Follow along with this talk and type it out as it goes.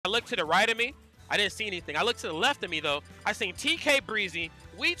looked to the right of me, I didn't see anything. I looked to the left of me, though. I seen TK Breezy,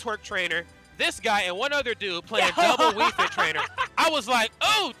 Wii Twerk Trainer, this guy, and one other dude playing double Wii Fit Trainer. I was like,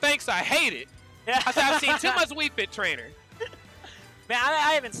 oh, thanks, I hate it. Yeah. I said, I've seen too much Wii Fit Trainer. Man,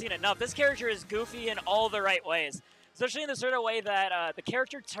 I haven't seen enough. This character is goofy in all the right ways. Especially in the sort of way that the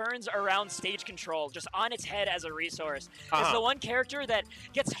character turns around stage control just on its head as a resource. It's the one character that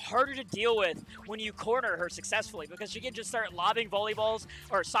gets harder to deal with when you corner her successfully, because she can just start lobbing volleyballs,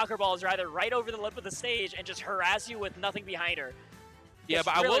 or soccer balls rather, right over the lip of the stage and just harass you with nothing behind her. Yeah, It's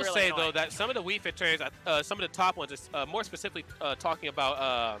but I really, will really say, annoying. though, that some of the Wii Fit trainers, some of the top ones, is more specifically talking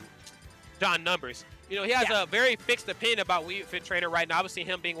about John Numbers. You know, he has a very fixed opinion about Wii Fit Trainer right now. Obviously,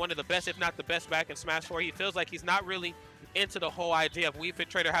 him being one of the best, if not the best, back in Smash 4. He feels like he's not really into the whole idea of Wii Fit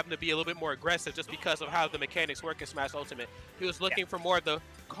Trainer having to be a little bit more aggressive just because of how the mechanics work in Smash Ultimate. He was looking for more of the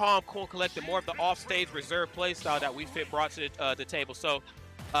calm, cool, collected, more of the off-stage reserve play style that Wii Fit brought to the table. So,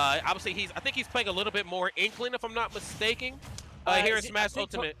 obviously, I think he's playing a little bit more Inkling, if I'm not mistaken. Here in Smash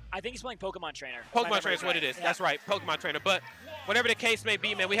Ultimate. I think he's playing Pokemon Trainer. Pokemon Trainer is what it is. Yeah. That's right, Pokemon Trainer. But whatever the case may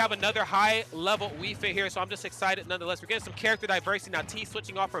be, man, we have another high-level Wii Fit here, so I'm just excited nonetheless. We're getting some character diversity now. T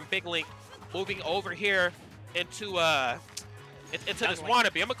switching off from Big Link, moving over here into this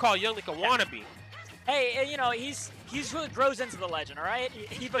wannabe. I'm gonna call Young Link a wannabe. Hey, you know, he's really grows into the legend, all right?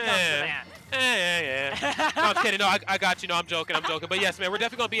 He becomes the man. Yeah. No, I'm kidding. No, I got you. No, I'm joking. But yes, man, we're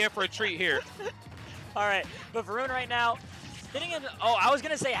definitely gonna be in for a treat here. All right, but Varun right now, getting in, I was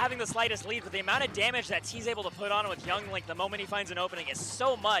going to say having the slightest lead, but the amount of damage that he's able to put on with Young Link the moment he finds an opening is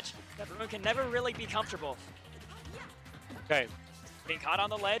so much that Varun can never really be comfortable. Okay. Being caught on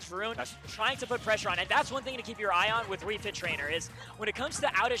the ledge, Varun trying to put pressure on, and that's one thing to keep your eye on with Wii Fit Trainer is when it comes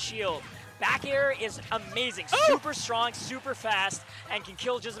to out of shield, back air is amazing, super strong, super fast, and can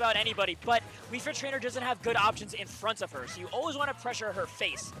kill just about anybody, but Wii Fit Trainer doesn't have good options in front of her, so you always want to pressure her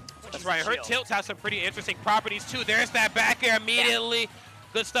face. That's right. Her tilts have some pretty interesting properties, too. There's that back air immediately.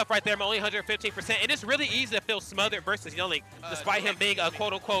 Good stuff right there. I'm only 115%. And it's really easy to feel smothered versus Young Link, despite him being a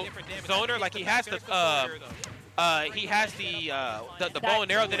quote-unquote zoner. Like, he has the bow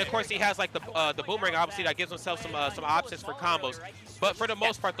and arrow. Then, of course, he has, like, the boomerang, obviously, that gives himself some options for combos. But for the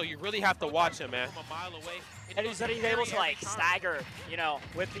most part, though, you really have to watch him, man. And he's able to, like, stagger, you know,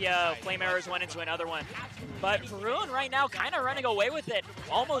 with the flame arrows one into another one. But Varun right now kind of running away with it,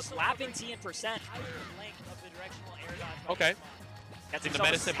 almost lapping T in percent. Okay. That's the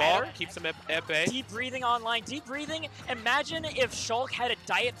medicine ball, keeps him at bay. Deep breathing online. Deep breathing, imagine if Shulk had a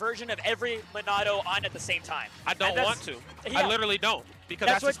diet version of every Monado on at the same time. I don't want to. I literally don't, because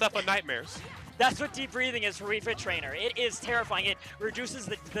that's the stuff of nightmares. That's what deep breathing is for Wii Fit Trainer. It is terrifying. It reduces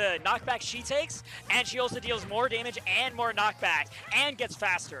the knockback she takes, and she also deals more damage and more knockback, and gets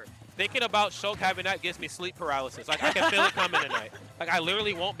faster. Thinking about Shulk having that gives me sleep paralysis. Like, I can feel it coming tonight. Like, I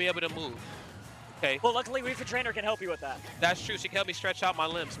literally won't be able to move. Okay. Well, luckily, Wii Fit Trainer can help you with that. That's true. She can help me stretch out my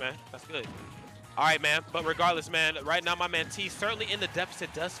limbs, man. That's good. All right, man. But regardless, man, right now my man T certainly in the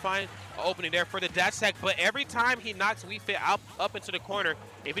deficit does find an opening there for the dash attack. But every time he knocks Wii Fit up into the corner,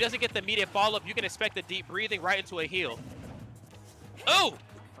 if he doesn't get the immediate follow-up, you can expect the deep breathing right into a heal. Oh!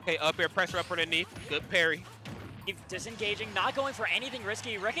 Okay, up air pressure up underneath. Good parry. Disengaging, not going for anything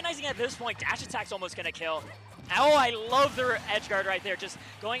risky. Recognizing at this point, dash attack's almost going to kill. Oh, I love the edge guard right there. Just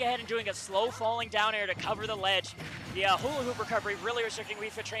going ahead and doing a slow falling down air to cover the ledge. The hula hoop recovery really restricting Wii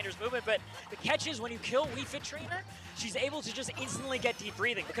Fit Trainer's movement, but the catch is when you kill Wii Fit Trainer, she's able to just instantly get deep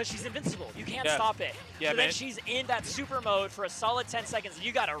breathing because she's invincible. You can't stop it. Yeah, so then she's in that super mode for a solid 10 seconds, and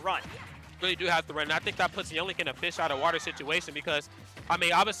you got to run. Really do have to run. And I think that puts Young Link in a fish out of water situation because, I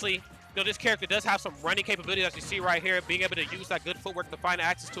mean, obviously, you know, this character does have some running capabilities, as you see right here, being able to use that good footwork to find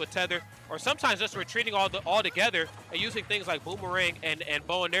access to a tether, or sometimes just retreating all together and using things like boomerang and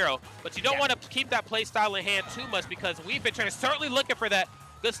bow and arrow. But you don't want to keep that play style in hand too much because Wii Fit Trainer is certainly looking for that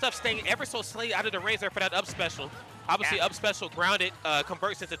good stuff, staying ever so slightly out of the range there for that up special. Obviously, up special grounded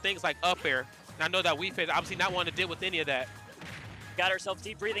converts into things like up air. And I know that Wii Fit obviously not wanting to deal with any of that. Got herself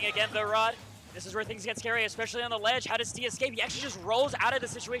deep breathing again, though, Rod. This is where things get scary, especially on the ledge. How does T escape? He actually just rolls out of the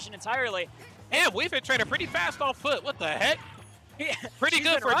situation entirely. Damn, Wii Fit Trainer pretty fast on foot. What the heck? Pretty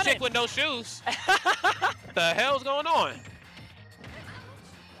good for a chick with no shoes. What the hell's going on?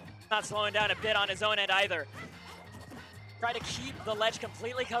 Not slowing down a bit on his own end either. Try to keep the ledge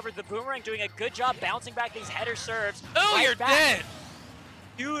completely covered. The boomerang doing a good job bouncing back these header serves. Oh, you're dead.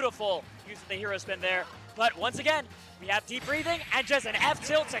 Beautiful using the hero spin there. But once again, we have deep breathing and just an F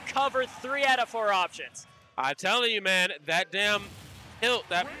tilt to cover 3 out of 4 options. I'm telling you, man, that damn tilt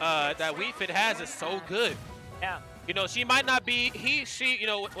that Wii Fit has is so good. Yeah. You know, she might not be she. You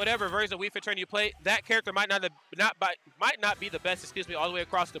know, whatever version of Wii Fit Trainer you play, that character might not be the best. Excuse me, all the way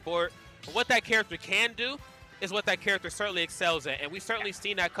across the board. But what that character can do is what that character certainly excels at, and we've certainly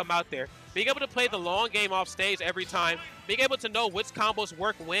seen that come out there. Being able to play the long game off stage every time, being able to know which combos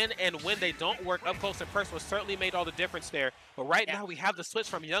work when and when they don't work up close and personal certainly made all the difference there. But right now we have the switch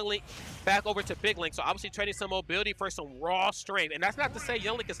from Young Link back over to Big Link, so obviously trading some mobility for some raw strength. And that's not to say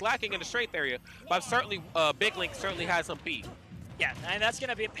Young Link is lacking in the strength area, but certainly Big Link certainly has some beat. Yeah, and that's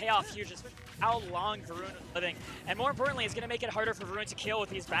going to be a payoff huge, especially how long Varun is living. And more importantly, it's going to make it harder for Varun to kill with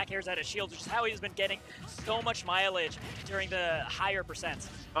these back airs out of shield, which is how he's been getting so much mileage during the higher percents.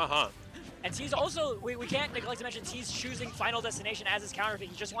 And T's also, we can't neglect to mention, T's choosing Final Destination as his counterpick.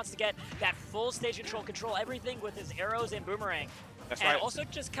 He just wants to get that full stage control everything with his arrows and boomerang. That's and right. Also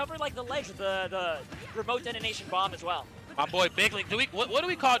just cover like the ledge with the remote detonation bomb as well. My boy Big Link, what do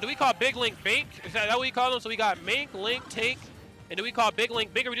we call Big Link Bink? Is that what we call him? So we got Mink, Link, Tink, and do we call Big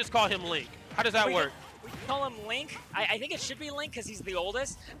Link Big, or we just call him Link? How does that work? We can call him Link. I think it should be Link because he's the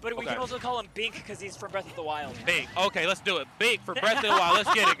oldest, but we can also call him Bink because he's from Breath of the Wild. Bink. Okay, let's do it. Bink for Breath of the Wild.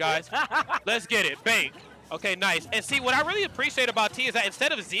 Let's get it, guys. Let's get it. Bink. Okay, nice. And see, what I really appreciate about T is that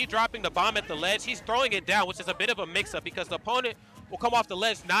instead of Z dropping the bomb at the ledge, he's throwing it down, which is a bit of a mix-up because the opponent will come off the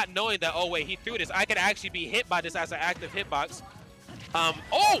ledge not knowing that, oh, wait, he threw this. I could actually be hit by this as an active hitbox.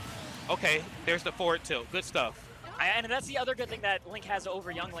 Oh! Okay, there's the forward tilt. Good stuff. And that's the other good thing that Link has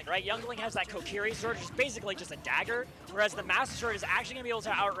over Young Link, right? Young Link has that Kokiri sword, which is basically just a dagger, whereas the Master Sword is actually going to be able to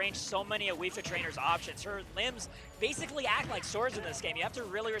outrange so many of Wii Fit Trainer's options. Her limbs basically act like swords in this game. You have to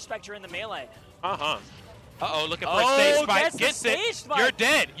really respect her in the melee. Uh-oh, looking for a stage spike. Gets it. You're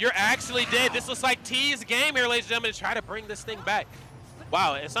dead. You're actually dead. This looks like T's game here, ladies and gentlemen, to try to bring this thing back.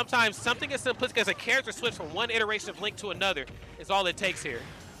 Wow, and sometimes something as simplistic as a character switch from one iteration of Link to another is all it takes here.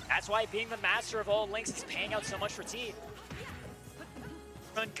 That's why being the master of all links is paying out so much for T.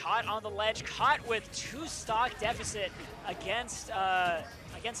 Run caught on the ledge, caught with 2 stock deficit against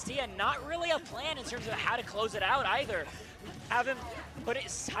T, and not really a plan in terms of how to close it out either. Have him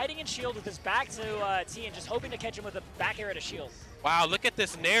hiding in shield with his back to T and just hoping to catch him with a back air at a shield. Wow, look at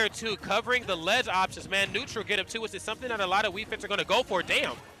this Nair too, covering the ledge options, man. Neutral get him too, which is something that a lot of Wii Fits are going to go for.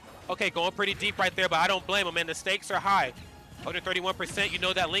 Damn. Okay, going pretty deep right there, but I don't blame him, man. The stakes are high. 131%, you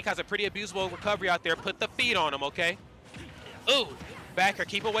know that Link has a pretty abusable recovery out there. Put the feet on him, okay? Ooh, backer,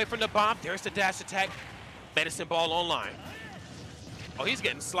 keep away from the bomb. There's the dash attack. Medicine ball online. Oh, he's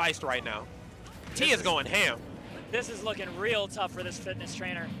getting sliced right now. T is going ham. This is looking real tough for this fitness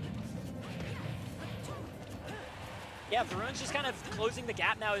trainer. Yeah, Varun's just kind of closing the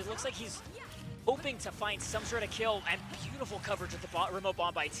gap now. It looks like he's hoping to find some sort of kill, and beautiful coverage with the remote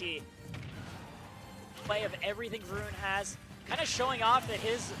bomb by T. Play of everything Varun has, kind of showing off that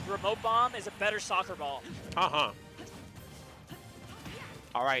his remote bomb is a better soccer ball. All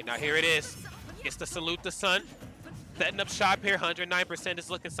right, now here it is. Gets to salute the sun. Setting up shop here, 109% is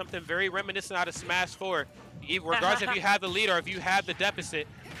looking something very reminiscent out of Smash 4. Regardless if you have the lead or if you have the deficit,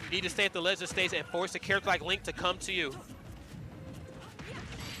 you need to stay at the ledge of the stage and force a character like Link to come to you.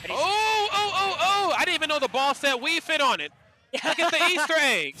 Oh! I didn't even know the ball said Wii Fit on it. Look at the Easter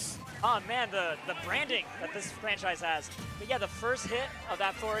eggs. Oh man, the branding that this franchise has. But yeah, the first hit of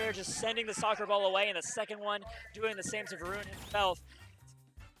that forward air just sending the soccer ball away, and the second one doing the same to Varun himself.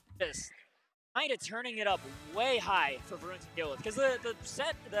 Just kind of turning it up way high for Varun to deal with. Because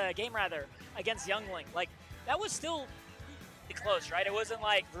the game against Young Link, like, that was still close, right? It wasn't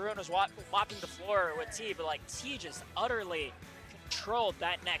like Varun was mopping the floor with T, but like T just utterly controlled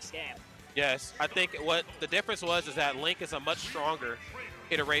that next game. Yes, I think what the difference was is that Link is a much stronger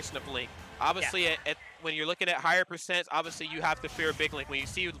iteration of Link. Obviously, when you're looking at higher percents, obviously you have to fear Big Link. When you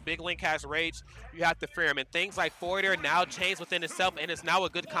see Big Link has rage, you have to fear him. And things like forward air now change within itself, and it's now a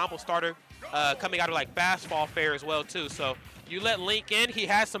good combo starter coming out of like fast fall fair as well too. So you let Link in, he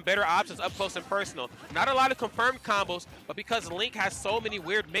has some better options up close and personal. Not a lot of confirmed combos, but because Link has so many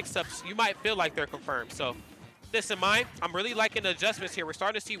weird mix-ups, you might feel like they're confirmed. So this in mind, I'm really liking the adjustments here. We're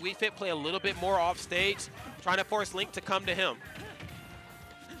starting to see Wii Fit play a little bit more off stage, trying to force Link to come to him.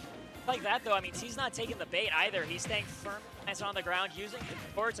 Like that though, I mean, T's not taking the bait either. He's staying firm on the ground, using the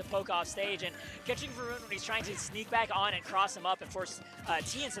forward to poke off stage and catching Varun when he's trying to sneak back on and cross him up and force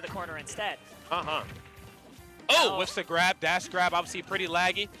T into the corner instead. Oh, whiffs the grab, dash grab, obviously pretty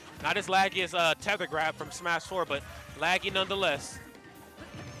laggy. Not as laggy as tether grab from Smash 4, but laggy nonetheless.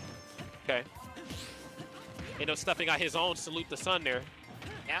 Okay. You know, stuffing out his own salute the sun there.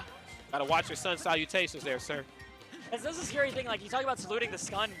 Yeah. Gotta watch your sun salutations there, sir. That's a scary thing. Like, you talk about saluting the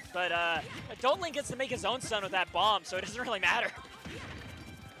sun, but Don't Link gets to make his own sun with that bomb, so it doesn't really matter.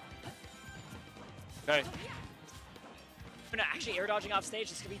 Okay. Actually air dodging off stage,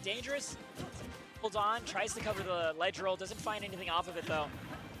 this could be dangerous. Holds on, tries to cover the ledge roll, doesn't find anything off of it though.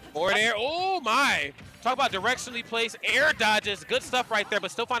 Forward air, oh my! Talk about directionally placed air dodges, good stuff right there,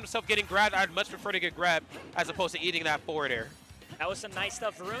 but still find himself getting grabbed. I'd much prefer to get grabbed as opposed to eating that forward air. That was some nice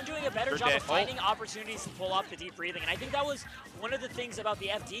stuff. Varun doing a better job of finding opportunities to pull off the deep breathing, and I think that was one of the things about the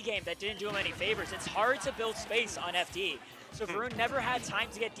FD game that didn't do him any favors. It's hard to build space on FD, so Varun never had time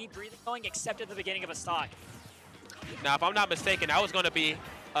to get deep breathing going except at the beginning of a stock. Now, if I'm not mistaken, that was going to be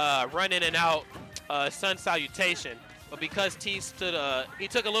run in and out Sun Salutation. But because T stood, he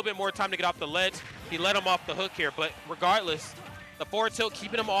took a little bit more time to get off the ledge. He let him off the hook here. But regardless, the forward tilt,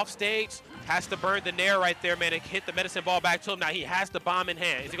 keeping him off stage, has to burn the nair right there, man, and hit the medicine ball back to him. Now he has the bomb in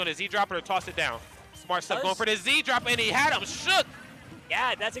hand. Is he going to Z-drop it or toss it down? Smart stuff, going for the Z-drop, and he had him shook.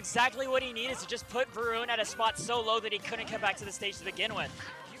 Yeah, that's exactly what he needed, to just put Varun at a spot so low that he couldn't come back to the stage to begin with.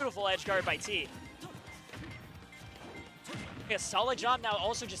 Beautiful edge guard by T. A solid job now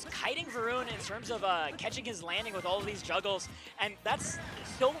also just kiting Varun in terms of catching his landing with all of these juggles, and that's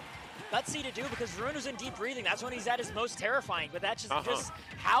so gutsy to do because Varun is in deep breathing. That's when he's at his most terrifying, but that's just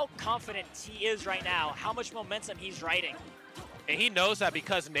how confident he is right now, how much momentum he's riding. And he knows that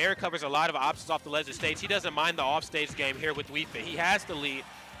because Nair covers a lot of options off the ledge of stage, he doesn't mind the off-stage game here with Weefit. He has the lead.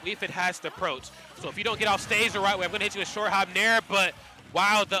 Weefit has the approach. So if you don't get off stage the right way, I'm going to hit you with short hop Nair, but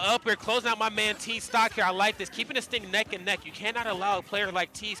wow, the up air closing out my man T's stock here. I like this. Keeping this thing neck and neck. You cannot allow a player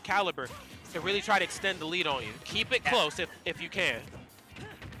like T's caliber to really try to extend the lead on you. Keep it close if you can.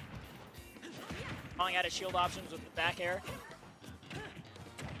 Calling out his shield options with the back air.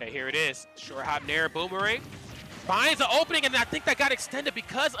 Okay, here it is. Short hop Nair boomerang. Finds the opening, and I think that got extended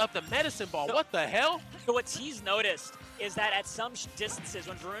because of the medicine ball. What the hell? So what T's noticed is that at some distances,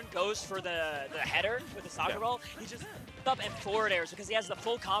 when Varun goes for the header with the soccer ball, he just up and forward airs because he has the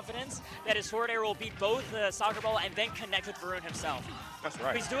full confidence that his forward air will beat both the soccer ball and then connect with Varun himself. That's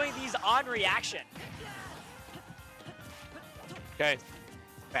right. He's doing these on reaction. Okay.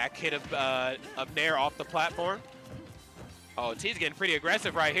 Back hit of Nair off the platform. Oh, T's getting pretty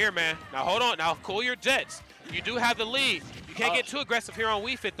aggressive right here, man. Now, hold on. Now, cool your jets. You do have the lead. You can't get too aggressive here on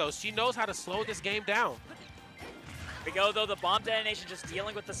Weefit, though. She knows how to slow this game down. Here we go, though. The bomb detonation just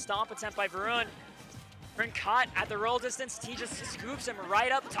dealing with the stomp attempt by Varun. Varun caught at the roll distance. T just scoops him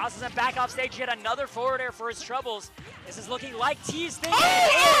right up, tosses him back off stage. Yet another forward air for his troubles. This is looking like T's thing.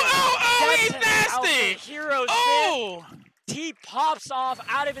 He's nasty. Hero spin. T pops off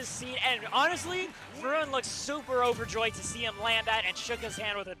out of his seat, and honestly, Varun looks super overjoyed to see him land that and shook his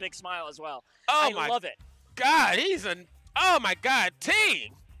hand with a big smile as well. I love it. God, he's an, oh my God,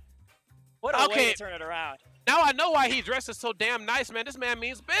 T. What a way to turn it around. Now I know why he dresses so damn nice, man. This man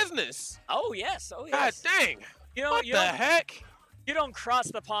means business. Oh, yes. Oh, yes. God dang. You know, what the heck? You don't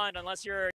cross the pond unless you're